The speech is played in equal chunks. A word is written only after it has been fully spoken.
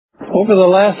Over the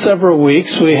last several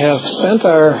weeks, we have spent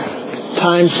our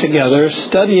times together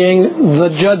studying the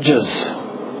Judges.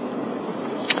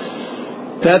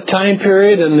 That time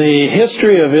period in the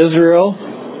history of Israel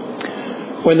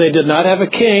when they did not have a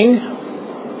king,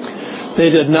 they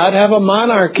did not have a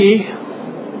monarchy,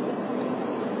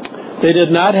 they did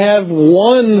not have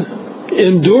one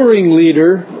enduring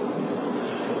leader,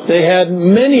 they had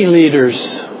many leaders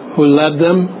who led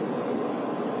them,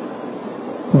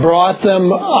 brought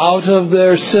them out of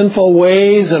their sinful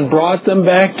ways and brought them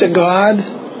back to God.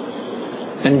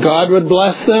 And God would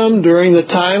bless them during the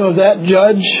time of that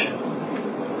judge.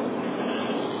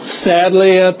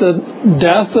 Sadly, at the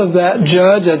death of that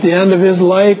judge, at the end of his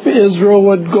life, Israel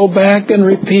would go back and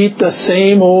repeat the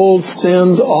same old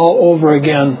sins all over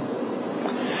again.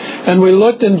 And we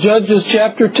looked in Judges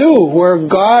chapter 2, where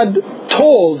God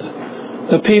told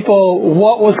the people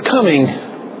what was coming.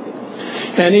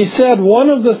 And he said one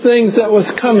of the things that was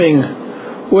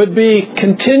coming would be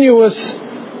continuous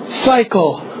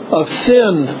cycle of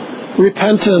sin,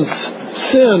 repentance,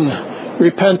 sin,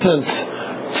 repentance,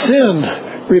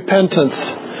 sin, repentance.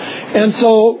 And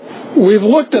so we've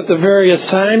looked at the various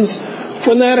times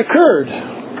when that occurred.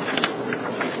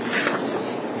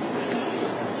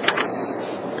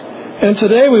 And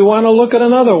today we want to look at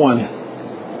another one.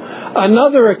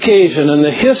 Another occasion in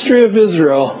the history of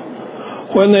Israel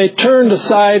when they turned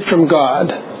aside from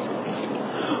God,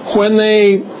 when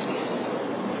they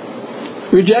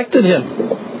rejected Him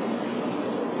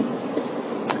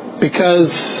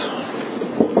because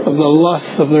of the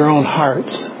lusts of their own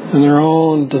hearts and their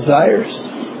own desires.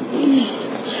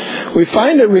 We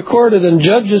find it recorded in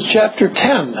Judges chapter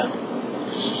 10.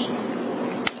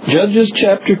 Judges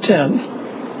chapter 10.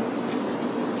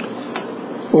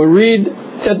 We'll read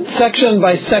it section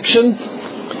by section,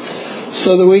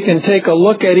 so that we can take a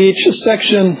look at each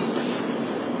section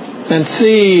and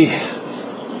see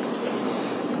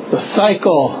the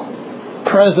cycle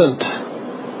present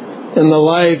in the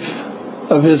life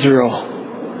of Israel.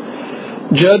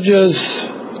 Judges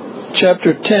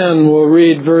chapter 10, we'll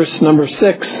read verse number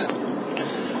 6.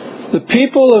 The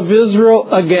people of Israel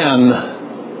again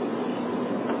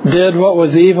did what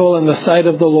was evil in the sight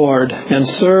of the Lord, and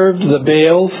served the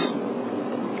Baals,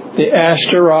 the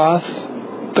Ashtaroth,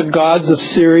 the gods of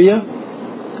Syria,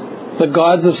 the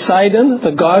gods of Sidon,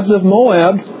 the gods of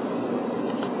Moab,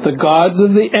 the gods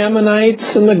of the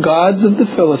Ammonites, and the gods of the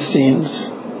Philistines.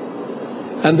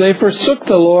 And they forsook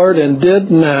the Lord and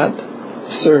did not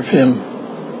serve Him.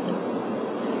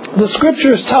 The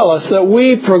Scriptures tell us that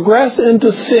we progress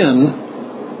into sin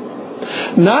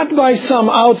not by some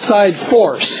outside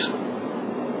force,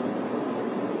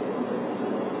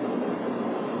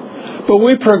 but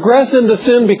we progress into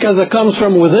sin because it comes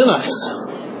from within us.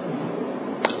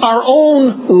 Our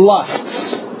own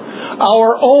lusts,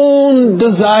 our own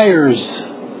desires.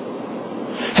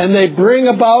 And they bring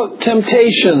about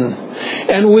temptation.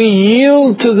 And we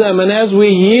yield to them. And as we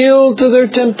yield to their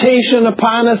temptation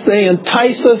upon us, they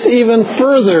entice us even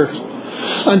further.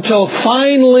 Until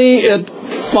finally it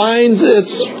finds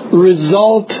its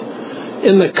result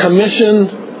in the commission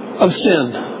of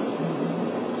sin.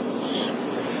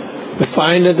 We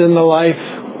find it in the life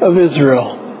of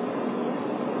Israel.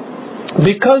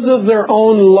 Because of their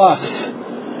own lusts,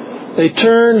 they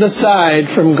turned aside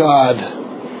from God.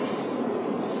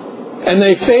 And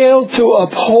they failed to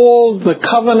uphold the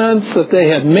covenants that they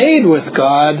had made with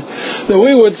God, that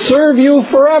we would serve you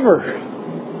forever.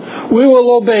 We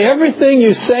will obey everything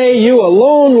you say. You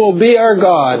alone will be our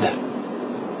God.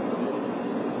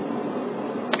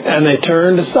 And they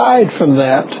turned aside from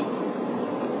that.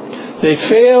 They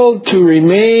failed to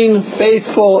remain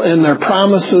faithful in their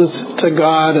promises to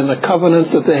God and the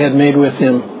covenants that they had made with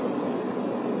Him.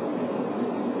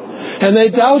 And they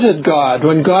doubted God.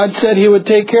 When God said He would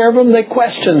take care of them, they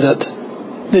questioned it.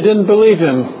 They didn't believe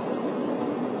Him.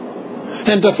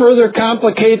 And to further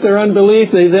complicate their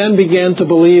unbelief, they then began to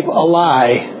believe a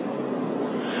lie.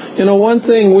 You know, one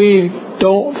thing we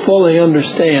don't fully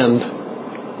understand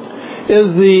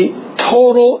is the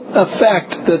total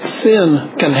effect that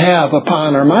sin can have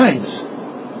upon our minds.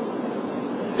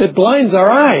 It blinds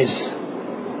our eyes.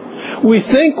 We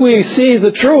think we see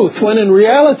the truth when in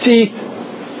reality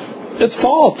it's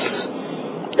false.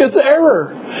 It's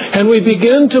error. And we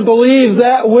begin to believe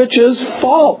that which is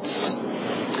false.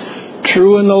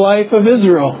 True in the life of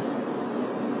Israel.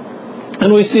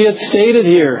 And we see it stated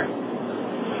here.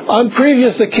 On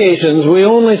previous occasions, we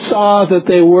only saw that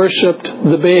they worshipped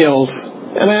the Baals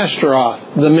and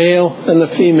Ashtaroth, the male and the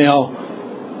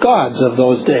female gods of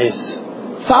those days.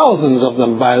 Thousands of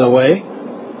them, by the way.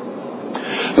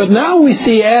 But now we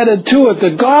see added to it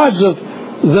the gods of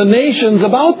the nations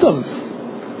about them.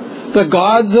 The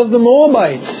gods of the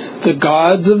Moabites, the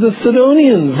gods of the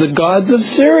Sidonians, the gods of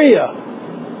Syria.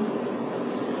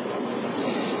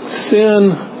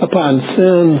 Sin upon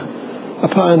sin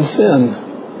upon sin.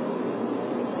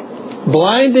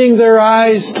 Blinding their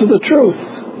eyes to the truth,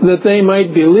 that they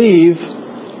might believe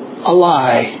a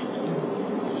lie.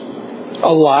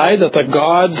 A lie that the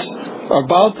gods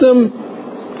about them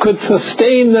could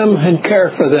sustain them and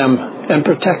care for them and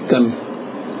protect them.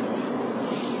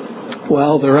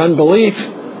 Well, their unbelief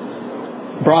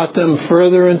brought them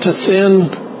further into sin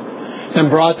and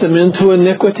brought them into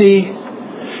iniquity,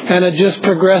 and it just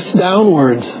progressed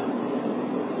downwards.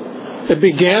 It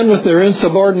began with their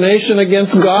insubordination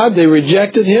against God. They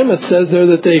rejected Him. It says there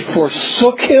that they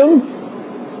forsook Him,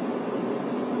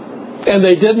 and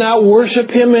they did not worship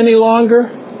Him any longer.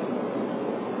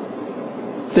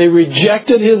 They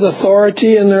rejected His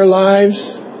authority in their lives,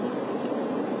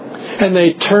 and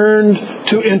they turned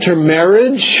to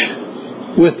intermarriage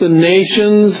with the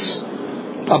nations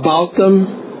about them.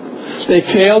 They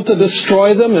failed to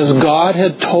destroy them as God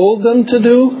had told them to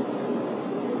do.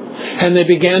 And they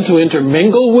began to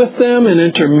intermingle with them and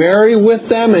intermarry with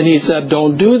them. And He said,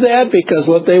 don't do that, because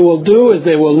what they will do is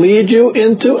they will lead you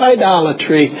into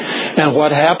idolatry. And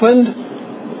what happened?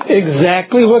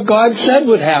 Exactly what God said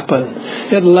would happen.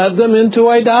 It led them into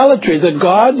idolatry. The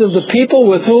gods of the people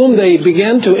with whom they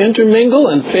began to intermingle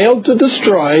and failed to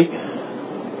destroy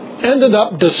ended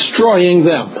up destroying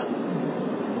them.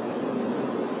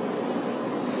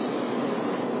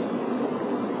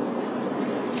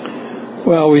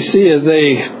 Well, we see as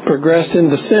they progressed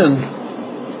into sin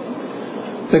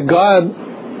that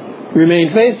God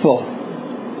remained faithful,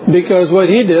 because what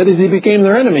He did is He became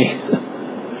their enemy.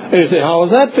 And you say, how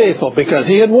was that faithful? Because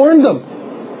He had warned them.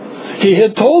 He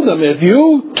had told them, if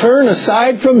you turn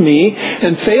aside from Me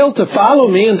and fail to follow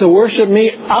Me and to worship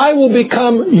Me, I will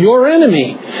become your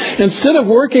enemy. Instead of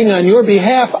working on your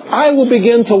behalf, I will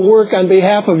begin to work on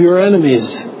behalf of your enemies.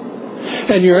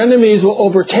 And your enemies will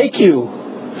overtake you.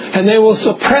 And they will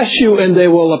suppress you and they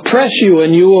will oppress you,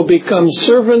 and you will become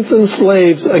servants and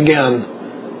slaves again.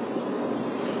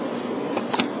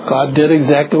 God did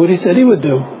exactly what He said He would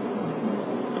do.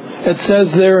 It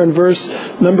says there in verse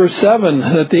number 7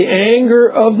 that the anger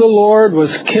of the Lord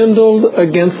was kindled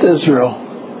against Israel,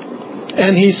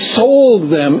 and He sold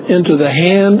them into the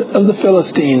hand of the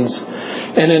Philistines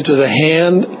and into the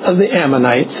hand of the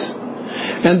Ammonites.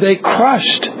 And they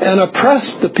crushed and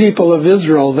oppressed the people of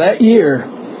Israel that year.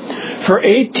 For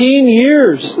 18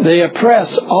 years they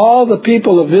oppressed all the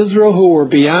people of Israel who were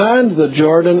beyond the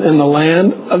Jordan in the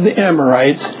land of the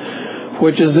Amorites,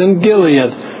 which is in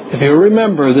Gilead. If you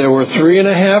remember, there were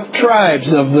 3.5 tribes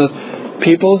of the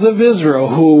peoples of Israel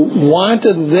who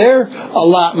wanted their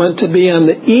allotment to be on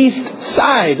the east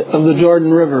side of the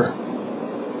Jordan River.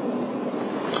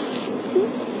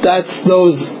 That's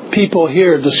those people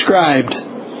here described,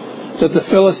 that the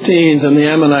Philistines and the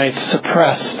Ammonites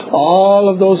suppressed all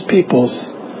of those peoples.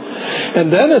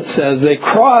 And then it says they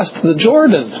crossed the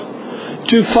Jordan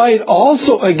to fight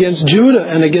also against Judah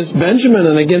and against Benjamin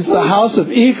and against the house of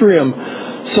Ephraim,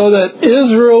 so that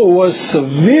Israel was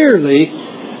severely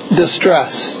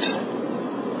distressed.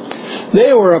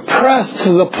 They were oppressed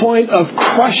to the point of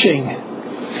crushing,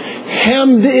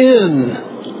 hemmed in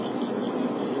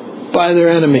by their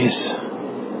enemies.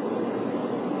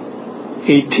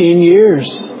 18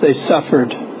 years they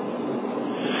suffered.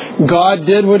 God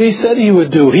did what He said He would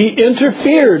do. He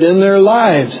interfered in their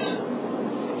lives.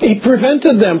 He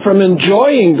prevented them from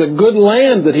enjoying the good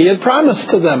land that He had promised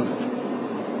to them.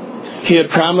 He had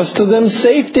promised to them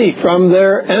safety from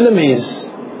their enemies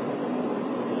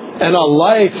and a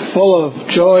life full of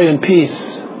joy and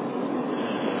peace.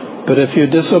 But if you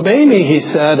disobey Me, He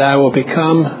said, I will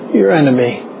become your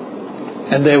enemy.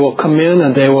 And they will come in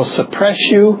and they will suppress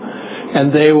you,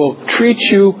 and they will treat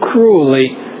you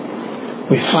cruelly.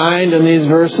 We find in these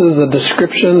verses a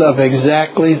description of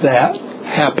exactly that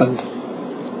happened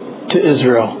to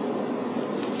Israel.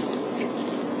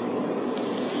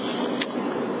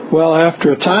 Well,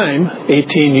 after a time,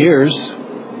 18 years,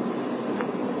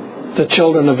 the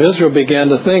children of Israel began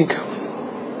to think,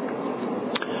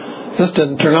 this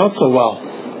didn't turn out so well.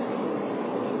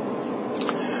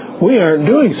 We aren't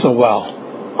doing so well.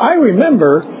 I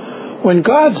remember when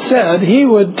God said He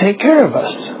would take care of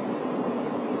us.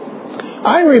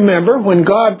 I remember when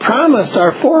God promised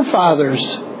our forefathers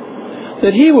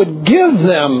that He would give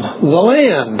them the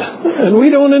land, and we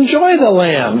don't enjoy the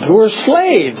land. We're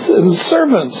slaves and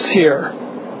servants here.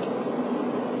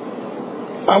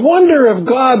 I wonder if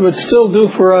God would still do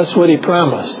for us what He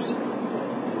promised.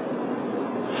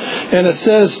 And it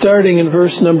says, starting in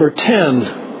verse number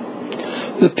 10,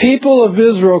 The people of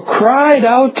Israel cried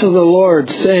out to the Lord,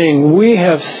 saying, "We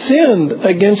have sinned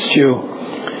against you,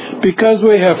 because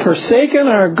we have forsaken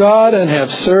our God and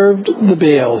have served the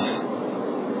Baals."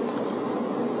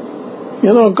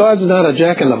 You know, God's not a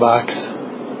jack-in-the-box.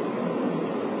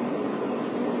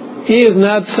 He is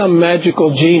not some magical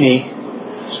genie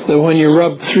that when you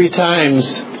rub 3 times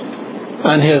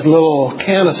on his little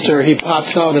canister, he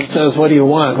pops out and says, "What do you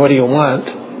want? What do you want?"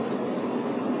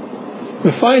 We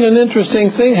find an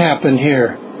interesting thing happen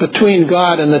here between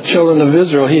God and the children of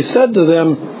Israel. He said to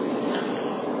them,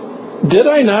 "Did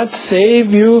I not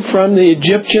save you from the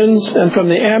Egyptians and from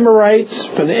the Amorites,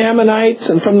 from the Ammonites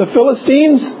and from the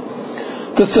Philistines?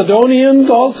 The Sidonians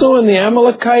also and the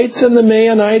Amalekites and the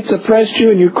Maonites oppressed you,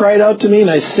 and you cried out to me, and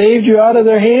I saved you out of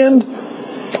their hand.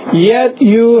 Yet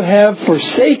you have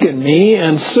forsaken me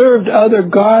and served other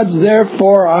gods,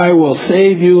 therefore I will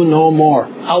save you no more."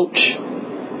 Ouch.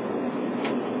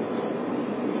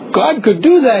 God could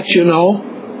do that, you know.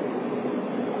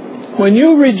 When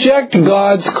you reject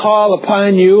God's call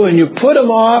upon you and you put Him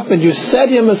off and you set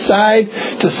Him aside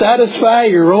to satisfy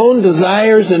your own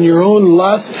desires and your own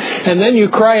lusts, and then you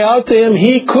cry out to Him,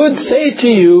 He could say to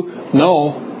you,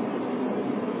 no.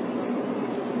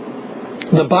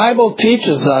 The Bible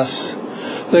teaches us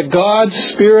that God's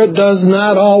Spirit does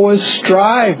not always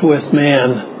strive with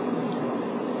man.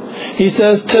 He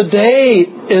says, today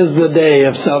is the day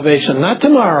of salvation, not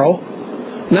tomorrow.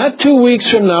 Not 2 weeks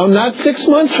from now, not 6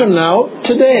 months from now,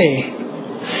 today.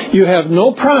 You have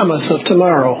no promise of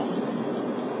tomorrow.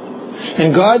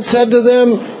 And God said to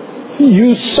them,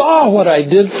 "You saw what I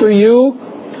did for you.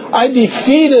 I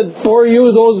defeated for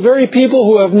you those very people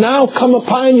who have now come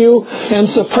upon you and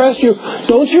suppressed you.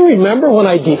 Don't you remember when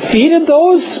I defeated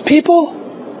those people?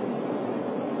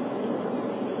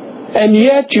 And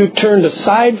yet you turned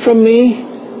aside from me."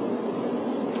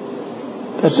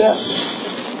 That's it.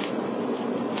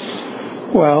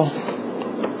 Well,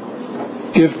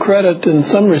 give credit in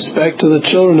some respect to the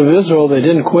children of Israel. They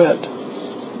didn't quit.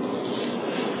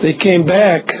 They came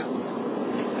back.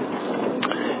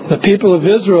 The people of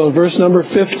Israel, in verse number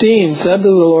 15, said to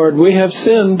the Lord, "We have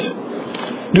sinned.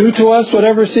 Do to us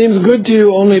whatever seems good to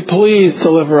you, only please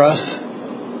deliver us."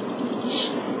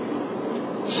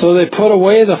 So they put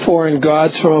away the foreign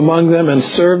gods from among them and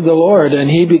served the Lord, and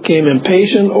He became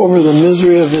impatient over the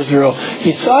misery of Israel.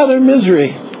 He saw their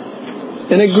misery,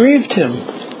 and it grieved Him.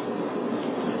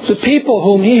 The people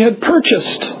whom He had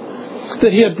purchased,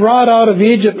 that He had brought out of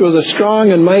Egypt with a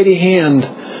strong and mighty hand,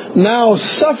 now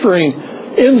suffering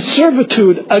in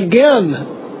servitude again.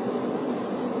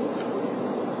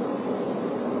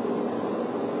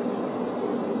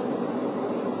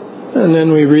 And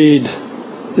then we read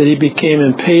that He became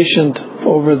impatient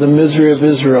over the misery of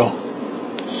Israel.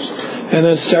 And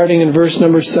then starting in verse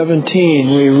number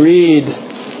 17, we read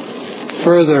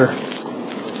further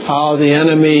how the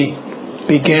enemy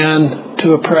began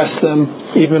to oppress them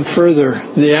even further.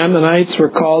 The Ammonites were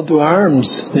called to arms.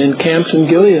 They encamped in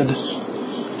Gilead.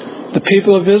 The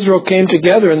people of Israel came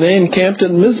together and they encamped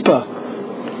at Mizpah.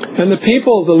 And the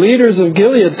people, the leaders of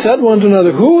Gilead, said one to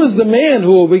another, "Who is the man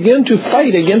who will begin to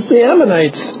fight against the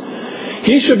Ammonites?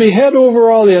 He should be head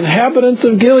over all the inhabitants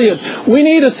of Gilead. We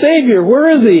need a Savior. Where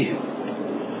is He?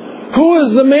 Who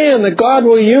is the man that God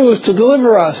will use to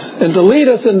deliver us and to lead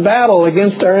us in battle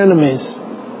against our enemies?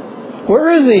 Where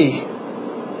is He?"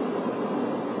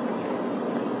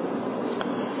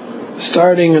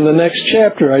 Starting in the next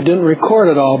chapter, I didn't record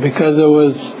it all because it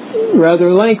was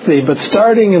rather lengthy, but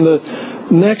starting in the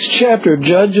next chapter,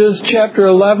 Judges chapter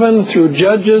 11 through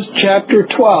Judges chapter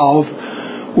 12,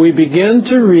 we begin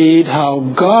to read how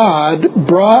God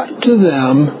brought to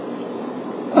them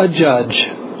a judge,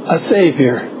 a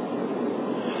Savior.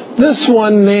 This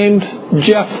one named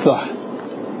Jephthah.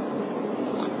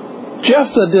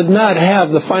 Jephthah did not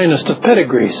have the finest of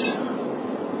pedigrees,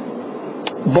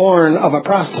 born of a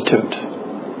prostitute.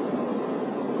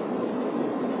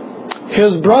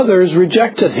 His brothers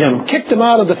rejected him, kicked him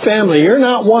out of the family. "You're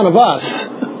not one of us.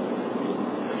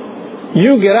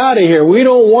 You get out of here. We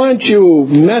don't want you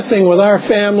messing with our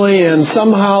family and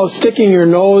somehow sticking your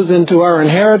nose into our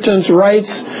inheritance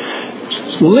rights.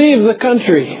 Leave the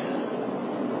country."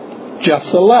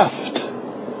 Jephthah left.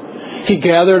 He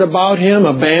gathered about him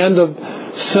a band of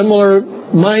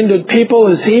similar-minded people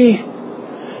as he,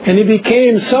 and he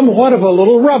became somewhat of a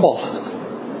little rebel,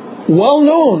 well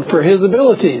known for his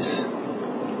abilities.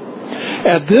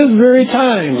 At this very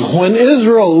time, when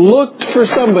Israel looked for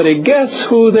somebody, guess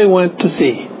who they went to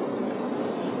see?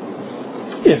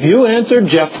 If you answered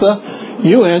Jephthah,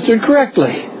 you answered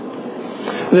correctly.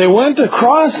 They went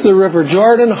across the river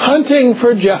Jordan hunting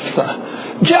for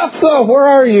Jephthah. Jephthah, where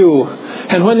are you?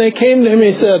 And when they came to him,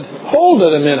 he said, hold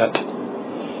it a minute.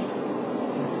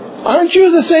 Aren't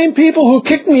you the same people who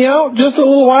kicked me out just a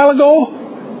little while ago?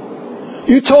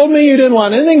 You told me you didn't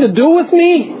want anything to do with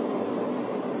me?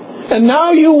 And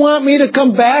now you want me to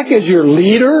come back as your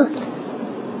leader?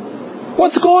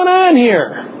 What's going on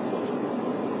here?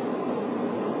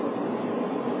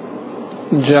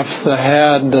 Jephthah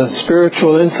had the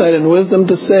spiritual insight and wisdom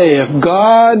to say, if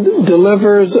God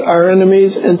delivers our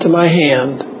enemies into my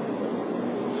hand,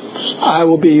 I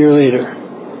will be your leader.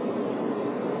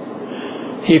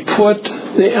 He put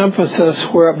the emphasis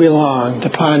where it belonged,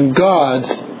 upon God's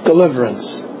deliverance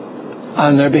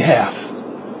on their behalf.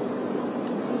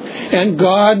 And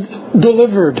God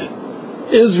delivered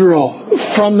Israel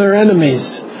from their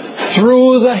enemies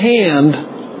through the hand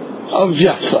of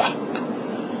Jephthah,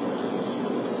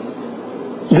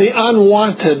 the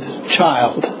unwanted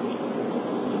child.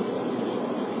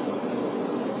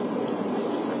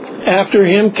 After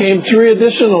him came 3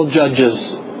 additional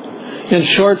judges in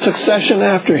short succession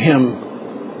after him,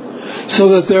 so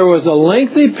that there was a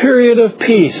lengthy period of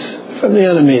peace from the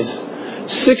enemies.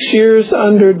 6 years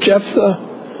under Jephthah,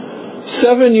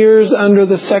 7 years under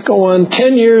the second one,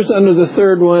 10 years under the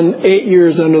third one, 8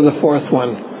 years under the fourth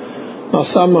one. Now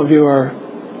some of you are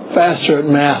faster at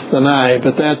math than I,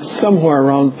 but that's somewhere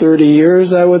around 30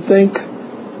 years, I would think,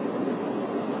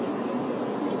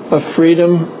 of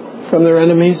freedom from their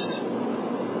enemies.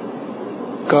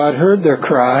 God heard their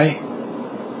cry.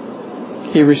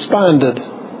 He responded,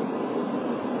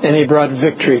 and He brought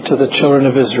victory to the children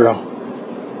of Israel.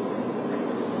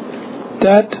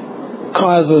 That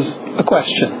causes a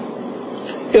question.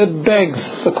 It begs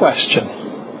the question.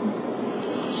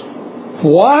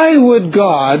 Why would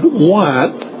God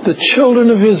want the children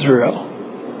of Israel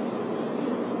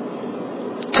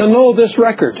to know this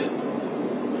record?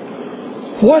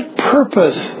 What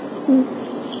purpose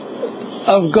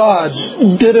of God's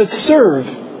did it serve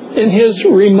in His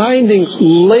reminding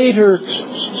later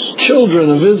children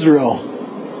of Israel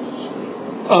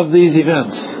of these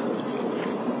events?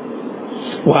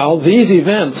 Well, these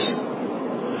events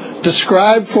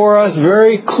describe for us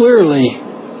very clearly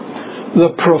the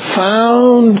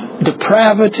profound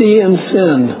depravity and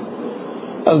sin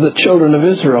of the children of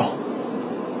Israel.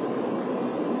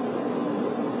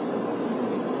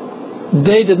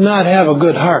 They did not have a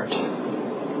good heart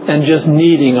and just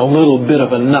needing a little bit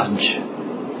of a nudge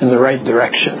in the right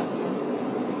direction.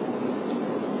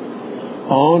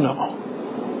 Oh no.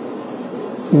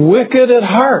 Wicked at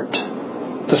heart,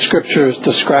 the Scriptures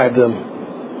describe them.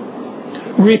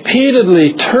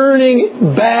 Repeatedly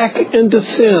turning back into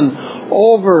sin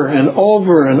over and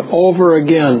over and over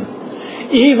again.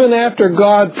 Even after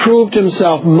God proved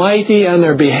Himself mighty on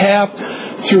their behalf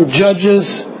through judges,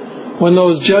 when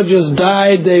those judges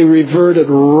died, they reverted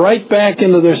right back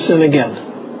into their sin again.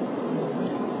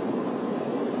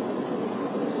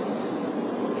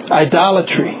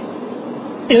 Idolatry,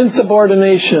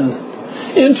 insubordination,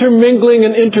 intermingling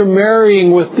and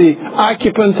intermarrying with the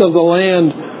occupants of the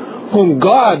land whom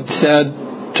God said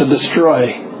to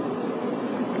destroy.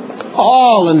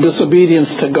 All in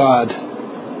disobedience to God.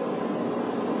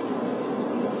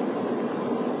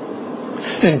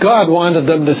 And God wanted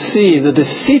them to see the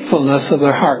deceitfulness of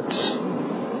their hearts,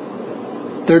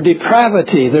 their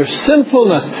depravity, their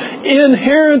sinfulness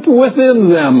inherent within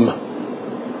them.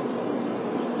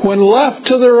 When left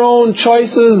to their own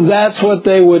choices, that's what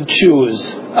they would choose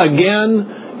again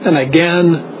and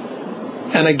again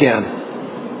and again.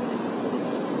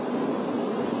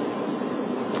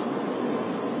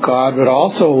 God would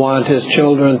also want His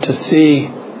children to see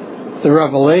the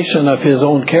revelation of His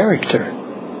own character.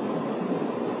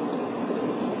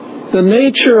 The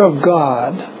nature of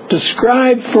God,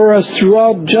 described for us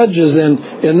throughout Judges and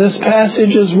in this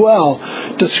passage as well,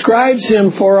 describes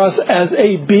Him for us as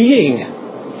a being,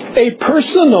 a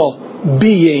personal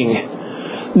being,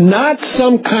 not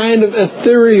some kind of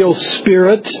ethereal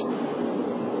spirit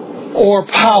or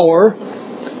power,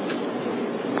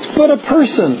 but a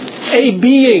person, a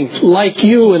being like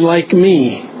you and like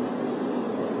me,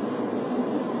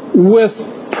 with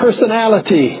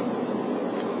personality,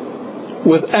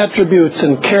 with attributes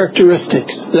and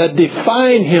characteristics that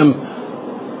define Him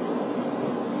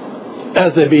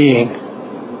as a being.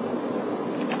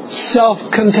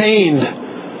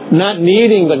 Self-contained, not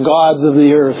needing the gods of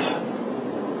the earth.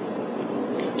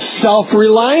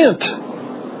 Self-reliant,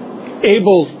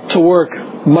 able to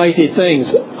work mighty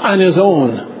things on His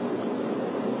own.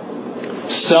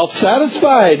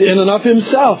 Self-satisfied in and of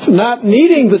Himself, not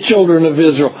needing the children of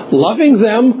Israel, loving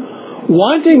them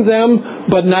wanting them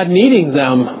but not needing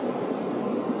them.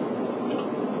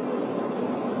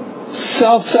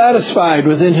 Self-satisfied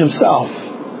within himself.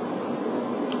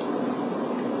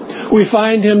 We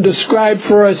find him described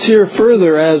for us here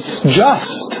further as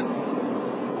just.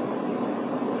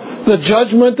 The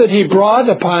judgment that he brought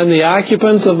upon the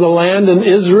occupants of the land in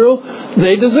Israel,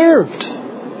 they deserved.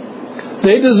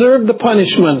 They deserved the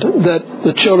punishment that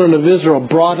the children of Israel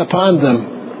brought upon them.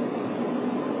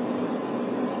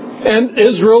 And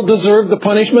Israel deserved the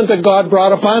punishment that God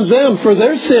brought upon them for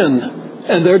their sin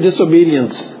and their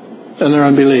disobedience and their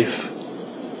unbelief.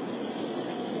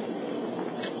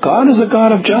 God is a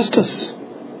God of justice.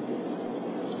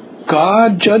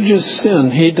 God judges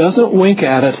sin. He doesn't wink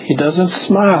at it. He doesn't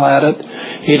smile at it.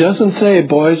 He doesn't say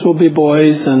boys will be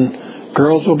boys and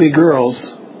girls will be girls.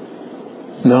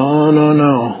 No, no,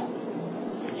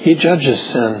 no. He judges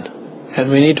sin.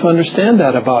 And we need to understand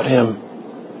that about him.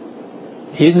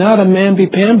 He's not a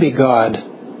mamby-pamby God,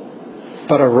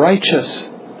 but a righteous,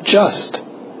 just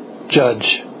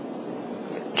judge,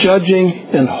 judging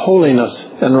in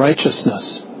holiness and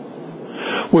righteousness.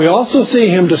 We also see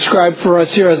him described for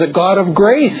us here as a God of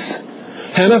grace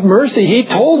and of mercy. He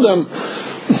told them,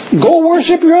 go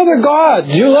worship your other gods.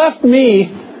 You left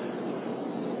me.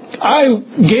 I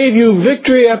gave you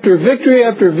victory after victory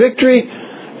after victory.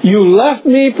 You left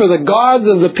me for the gods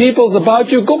of the peoples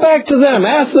about you. Go back to them.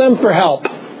 Ask them for help.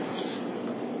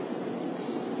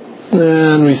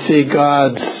 Then we see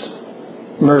God's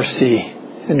mercy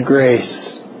and grace.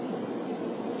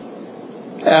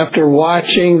 After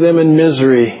watching them in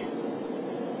misery,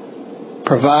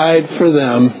 provide for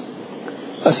them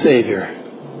a Savior,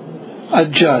 a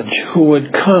judge who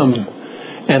would come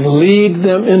and lead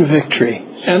them in victory.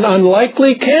 An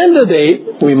unlikely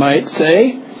candidate, we might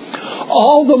say,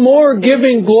 all the more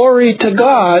giving glory to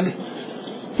God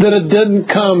that it didn't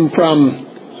come from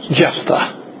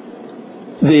Jephthah,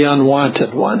 the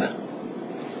unwanted one.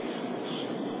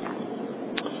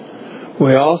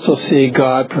 We also see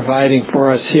God providing for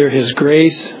us here His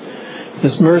grace,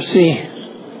 His mercy,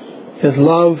 His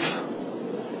love,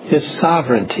 His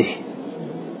sovereignty.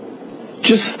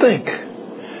 Just think.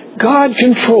 God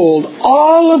controlled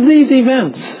all of these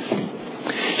events.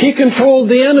 He controlled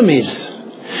the enemies.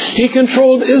 He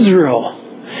controlled Israel.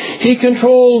 He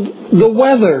controlled the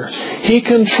weather. He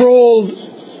controlled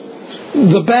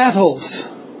the battles.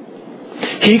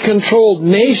 He controlled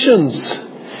nations.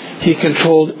 He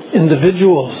controlled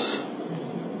individuals.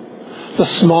 The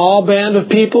small band of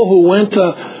people who went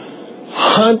to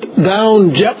hunt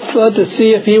down Jephthah to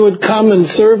see if he would come and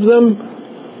serve them,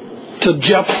 to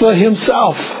Jephthah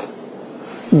himself.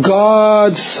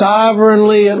 God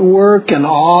sovereignly at work in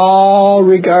all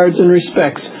regards and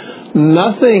respects.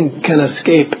 Nothing can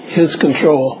escape His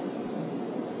control.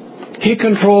 He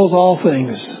controls all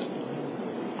things.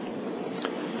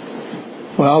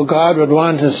 Well, God would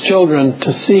want His children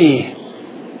to see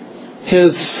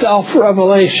His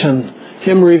self-revelation,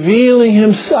 Him revealing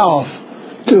Himself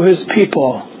to His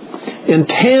people in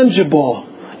tangible,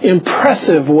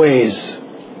 impressive ways.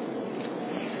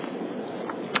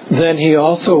 Then He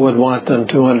also would want them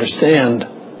to understand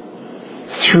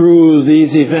through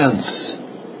these events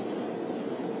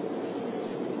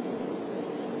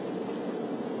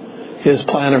His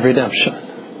plan of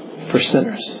redemption for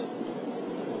sinners.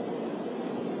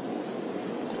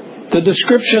 The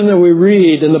description that we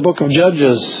read in the book of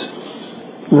Judges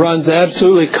runs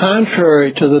absolutely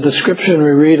contrary to the description we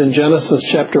read in Genesis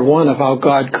chapter 1 of how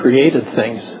God created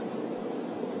things.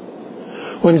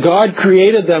 When God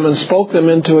created them and spoke them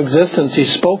into existence, He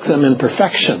spoke them in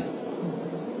perfection,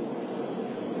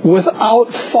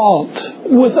 without fault,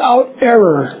 without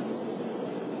error,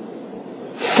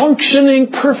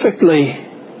 functioning perfectly.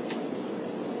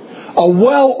 A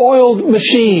well-oiled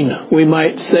machine, we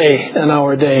might say in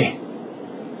our day.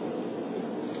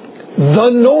 The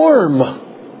norm.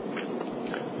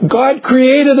 God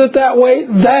created it that way.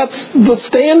 That's the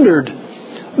standard.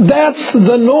 That's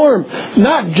the norm.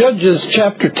 Not Judges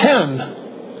chapter 10.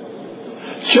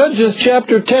 Judges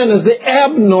chapter 10 is the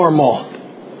abnormal.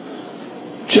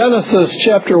 Genesis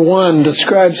chapter 1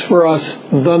 describes for us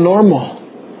the normal.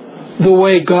 The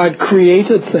way God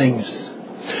created things.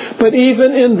 But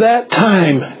even in that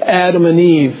time, Adam and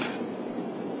Eve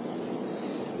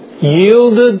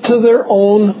yielded to their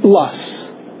own lusts.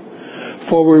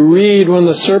 For we read when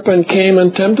the serpent came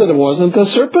and tempted, it wasn't the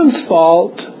serpent's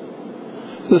fault.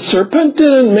 The serpent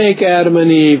didn't make Adam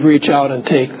and Eve reach out and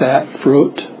take that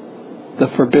fruit, the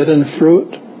forbidden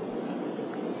fruit.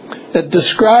 that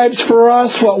describes for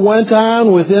us what went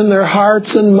on within their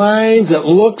hearts and minds. It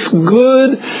looks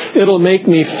good. It'll make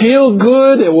me feel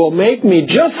good. It will make me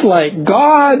just like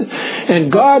God.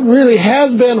 And God really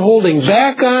has been holding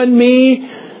back on me.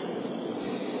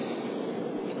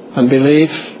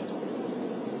 Unbelief.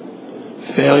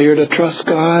 Failure to trust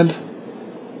God.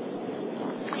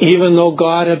 Even though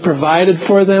God had provided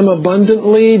for them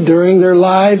abundantly during their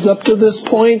lives up to this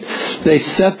point, they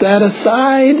set that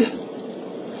aside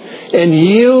and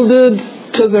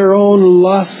yielded to their own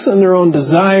lusts and their own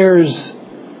desires.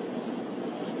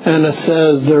 And it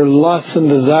says their lusts and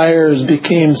desires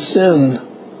became sin.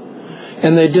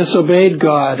 And they disobeyed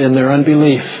God in their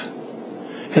unbelief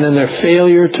and in their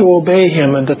failure to obey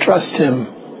Him and to trust Him.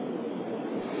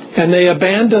 And they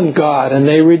abandoned God and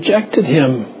they rejected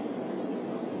Him.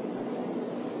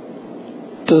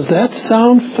 Does that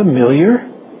sound familiar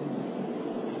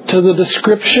to the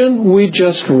description we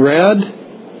just read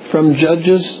from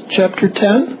Judges chapter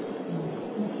 10?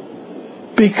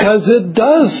 Because it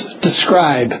does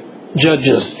describe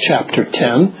Judges chapter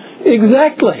 10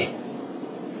 exactly.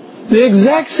 The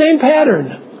exact same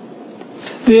pattern.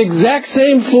 The exact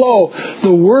same flow.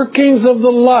 The workings of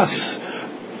the lusts,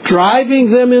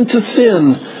 driving them into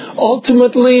sin,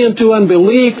 ultimately into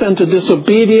unbelief and to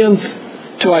disobedience,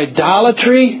 to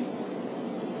idolatry.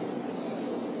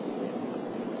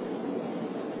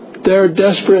 Their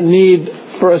desperate need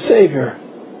for a Savior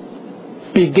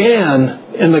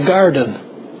began in the garden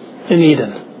in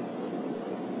Eden.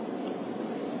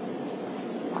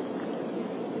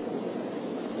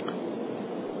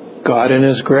 God in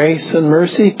His grace and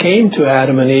mercy came to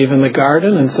Adam and Eve in the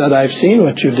garden and said, I've seen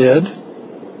what you did.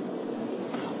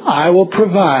 I will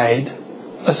provide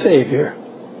a Savior.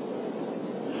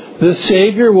 The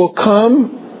Savior will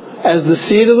come as the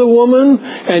seed of the woman,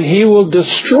 and He will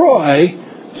destroy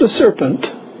the serpent.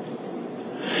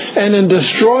 And in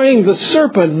destroying the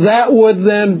serpent, that would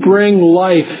then bring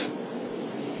life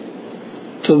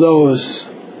to those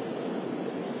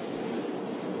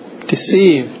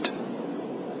deceived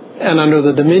and under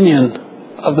the dominion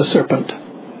of the serpent.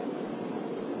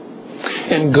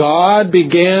 And God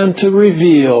began to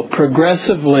reveal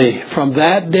progressively from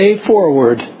that day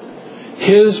forward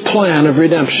His plan of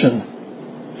redemption.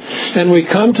 And we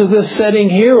come to this setting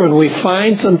here and we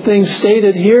find some things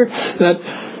stated here that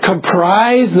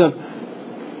comprise the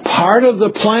part of the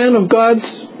plan of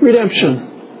God's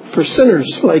redemption for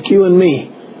sinners like you and me.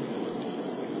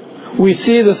 We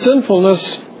see the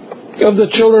sinfulness of the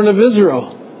children of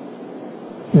Israel,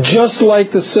 just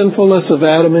like the sinfulness of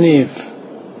Adam and Eve.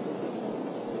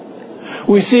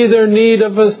 We see their need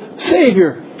of a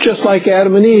Savior, just like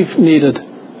Adam and Eve needed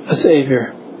a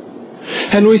Savior.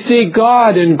 And we see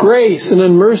God in grace and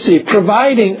in mercy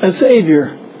providing a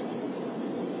Savior.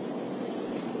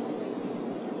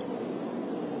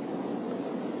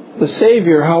 The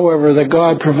Savior, however, that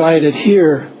God provided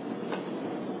here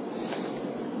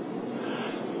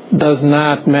does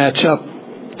not match up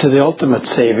to the ultimate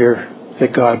Savior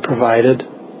that God provided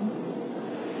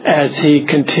as He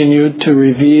continued to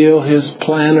reveal His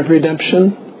plan of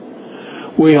redemption.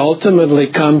 We ultimately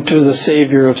come to the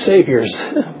Savior of Saviors,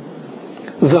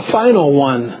 the final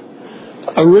one,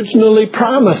 originally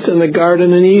promised in the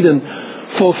Garden in Eden,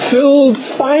 fulfilled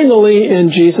finally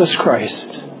in Jesus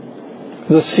Christ,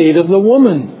 the seed of the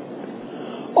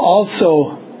woman,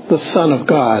 also the Son of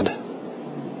God.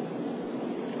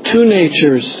 Two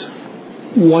natures,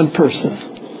 one person.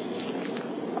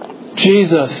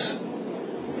 Jesus,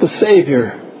 the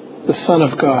Savior, the Son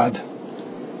of God.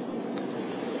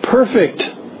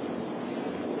 Perfect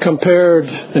compared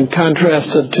and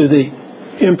contrasted to the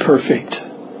imperfect.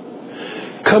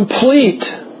 Complete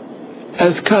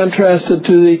as contrasted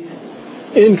to the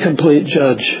incomplete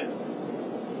judge.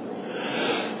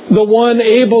 The one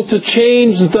able to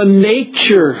change the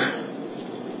nature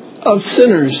of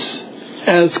sinners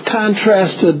as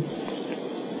contrasted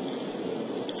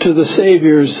to the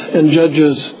saviors and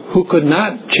judges who could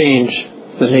not change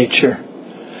the nature.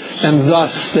 And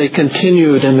thus they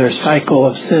continued in their cycle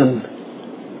of sin.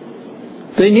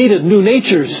 They needed new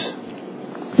natures.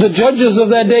 The judges of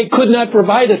that day could not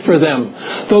provide it for them.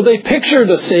 Though they pictured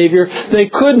a Savior, they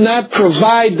could not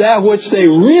provide that which they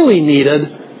really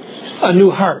needed, a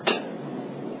new heart,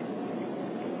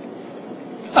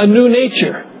 a new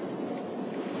nature.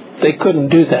 They couldn't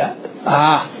do that.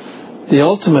 The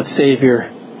ultimate Savior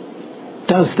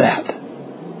does that.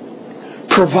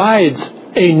 Provides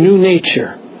a new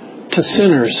nature to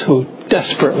sinners who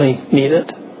desperately need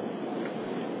it.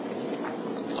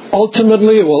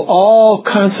 Ultimately, it will all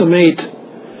consummate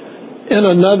in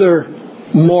another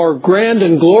more grand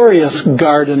and glorious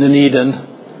Garden in Eden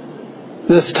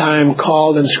this time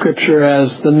called in Scripture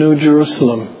as the New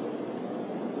Jerusalem,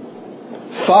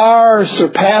 far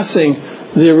surpassing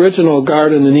the original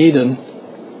Garden in Eden,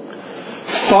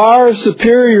 far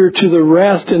superior to the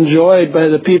rest enjoyed by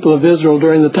the people of Israel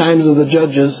during the times of the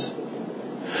Judges,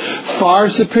 far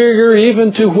superior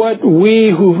even to what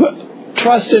we who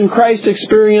trust in Christ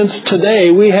experience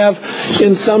today. We have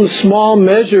in some small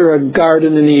measure a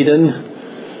Garden in Eden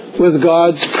with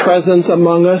God's presence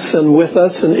among us and with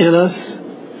us and in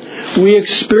us. We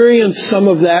experience some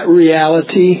of that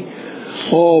reality.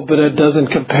 Oh, but it doesn't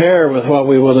compare with what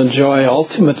we will enjoy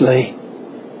ultimately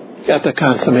at the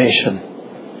consummation.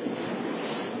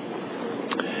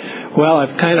 Well,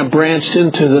 I've kind of branched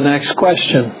into the next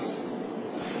question.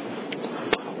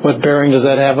 What bearing does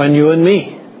that have on you and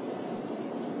me?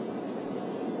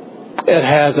 It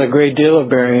has a great deal of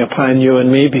bearing upon you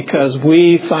and me because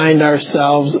we find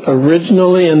ourselves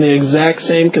originally in the exact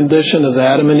same condition as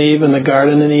Adam and Eve in the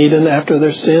Garden in Eden after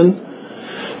their sin.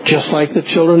 Just like the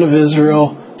children of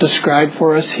Israel described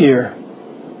for us here.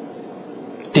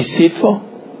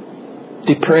 Deceitful,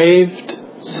 depraved,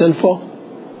 sinful,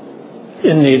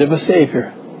 in need of a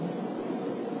Savior.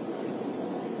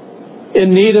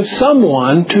 In need of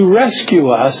someone to rescue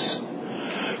us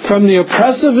from the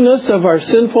oppressiveness of our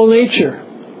sinful nature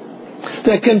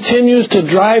that continues to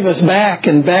drive us back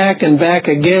and back and back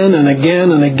again and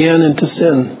again and again into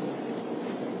sin.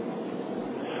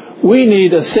 We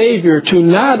need a Savior to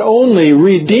not only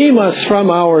redeem us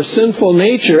from our sinful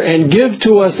nature and give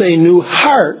to us a new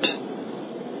heart,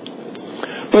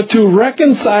 but to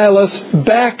reconcile us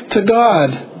back to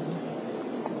God,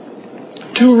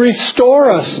 to restore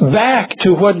us back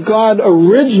to what God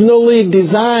originally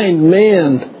designed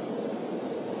man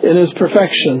in His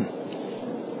perfection.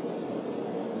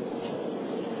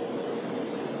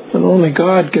 And only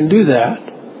God can do that.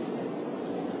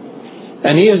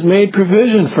 And He has made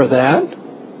provision for that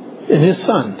in His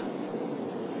Son,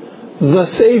 the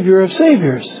Savior of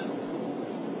Saviors.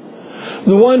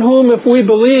 The one whom, if we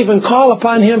believe and call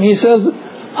upon Him, He says,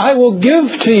 I will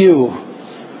give to you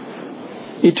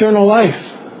eternal life.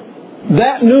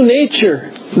 That new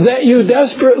nature that you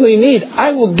desperately need,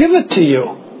 I will give it to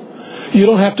you. You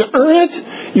don't have to earn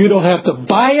it. You don't have to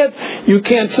buy it. You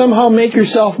can't somehow make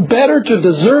yourself better to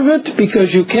deserve it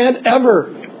because you can't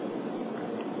ever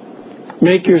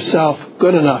make yourself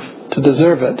good enough to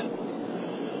deserve it.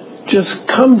 Just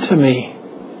come to me,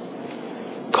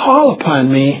 call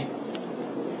upon me,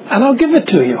 and I'll give it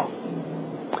to you.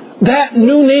 That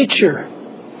new nature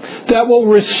that will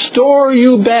restore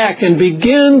you back and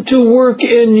begin to work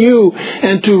in you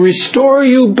and to restore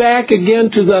you back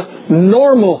again to the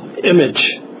normal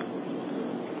image.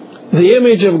 The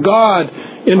image of God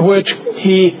in which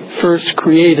He first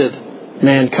created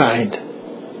mankind.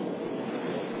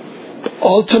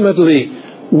 Ultimately,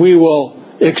 we will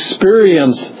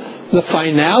experience the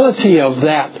finality of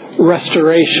that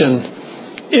restoration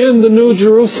in the New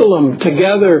Jerusalem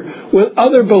together with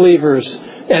other believers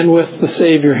and with the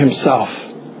Savior Himself.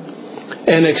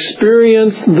 And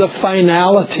experience the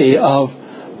finality of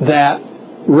that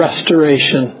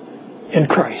restoration in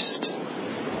Christ.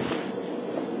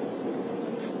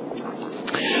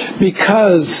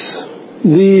 Because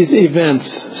these events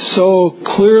so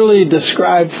clearly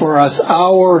describe for us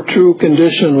our true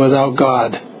condition without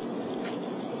God.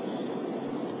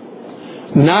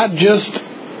 Not just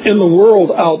in the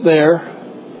world out there,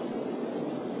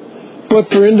 but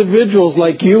for individuals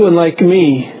like you and like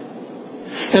me.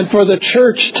 And for the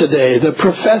church today, the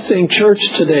professing church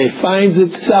today finds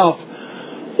itself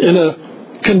in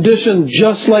a condition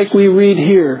just like we read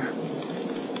here.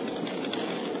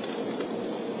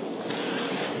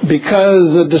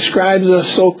 Because it describes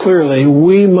us so clearly,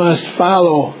 we must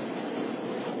follow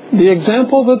the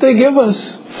example that they give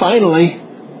us, finally,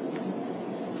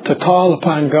 to call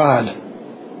upon God,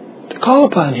 to call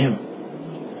upon Him,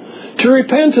 to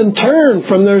repent and turn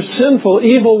from their sinful,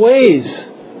 evil ways,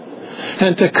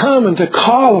 and to come and to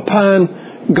call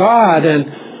upon God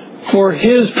and for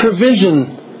His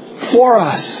provision for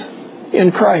us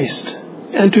in Christ,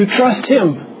 and to trust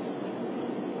Him,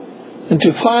 and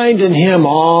to find in Him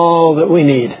all that we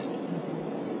need.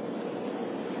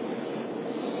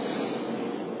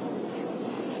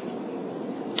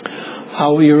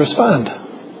 How will you respond?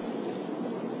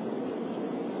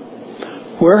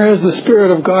 Where has the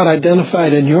Spirit of God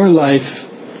identified in your life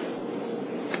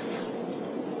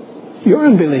your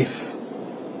unbelief?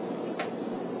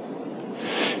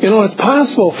 You know, it's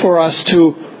possible for us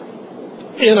to,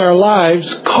 in our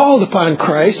lives, called upon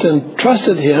Christ and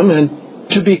trusted Him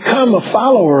and to become a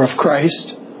follower of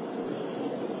Christ,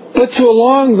 but to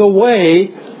along the way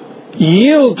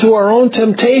yield to our own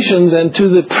temptations and to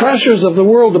the pressures of the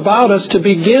world about us to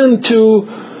begin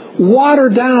to water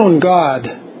down God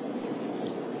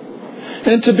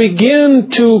and to begin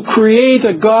to create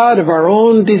a God of our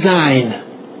own design.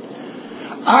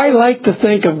 I like to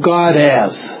think of God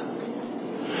as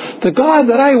the God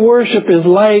that I worship is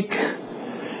like,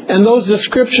 and those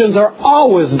descriptions are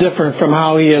always different from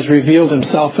how He has revealed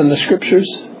Himself in the Scriptures.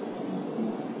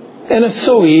 And it's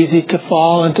so easy to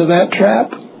fall into that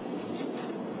trap.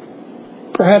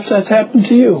 Perhaps that's happened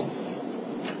to you.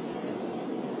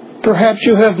 Perhaps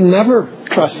you have never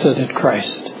trusted in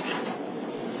Christ.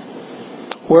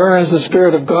 Where has the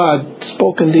Spirit of God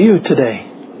spoken to you today?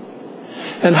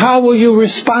 And how will you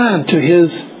respond to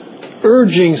His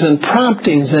urgings and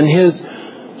promptings and His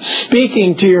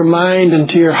speaking to your mind and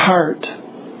to your heart?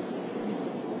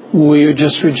 Will you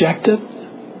just reject it?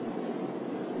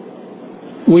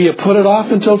 Will you put it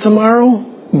off until tomorrow?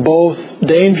 Both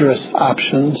dangerous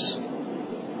options.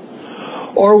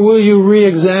 Or will you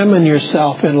re-examine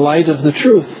yourself in light of the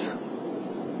truth?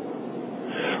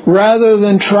 Rather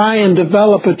than try and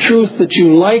develop a truth that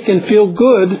you like and feel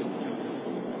good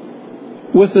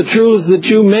with the truths that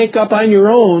you make up on your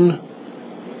own,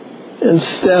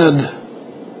 instead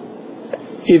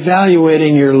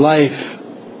evaluating your life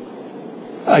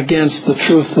against the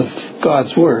truth of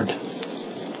God's Word.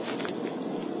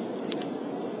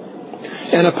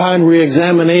 And upon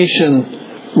re-examination,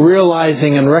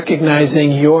 realizing and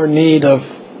recognizing your need of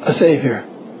a Savior.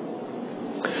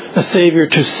 A Savior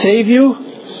to save you,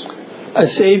 a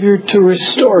Savior to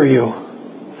restore you,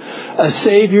 a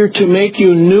Savior to make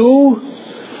you new,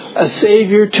 a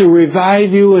Savior to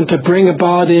revive you and to bring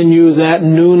about in you that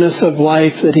newness of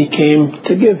life that He came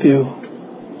to give you.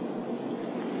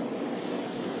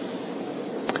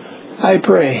 I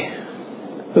pray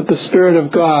that the Spirit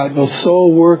of God will so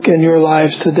work in your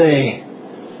lives today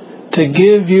to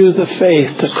give you the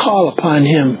faith to call upon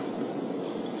Him,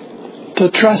 to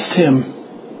trust Him,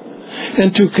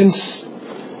 and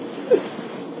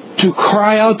to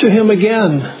cry out to Him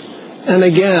again and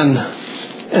again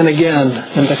and again,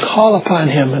 and to call upon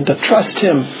Him and to trust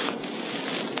Him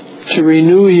to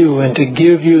renew you and to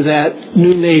give you that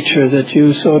new nature that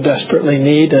you so desperately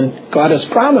need, and God has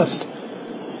promised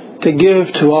to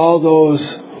give to all those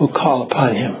who call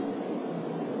upon Him.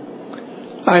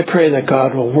 I pray that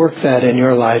God will work that in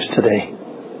your lives today.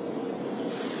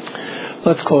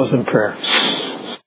 Let's close in prayer.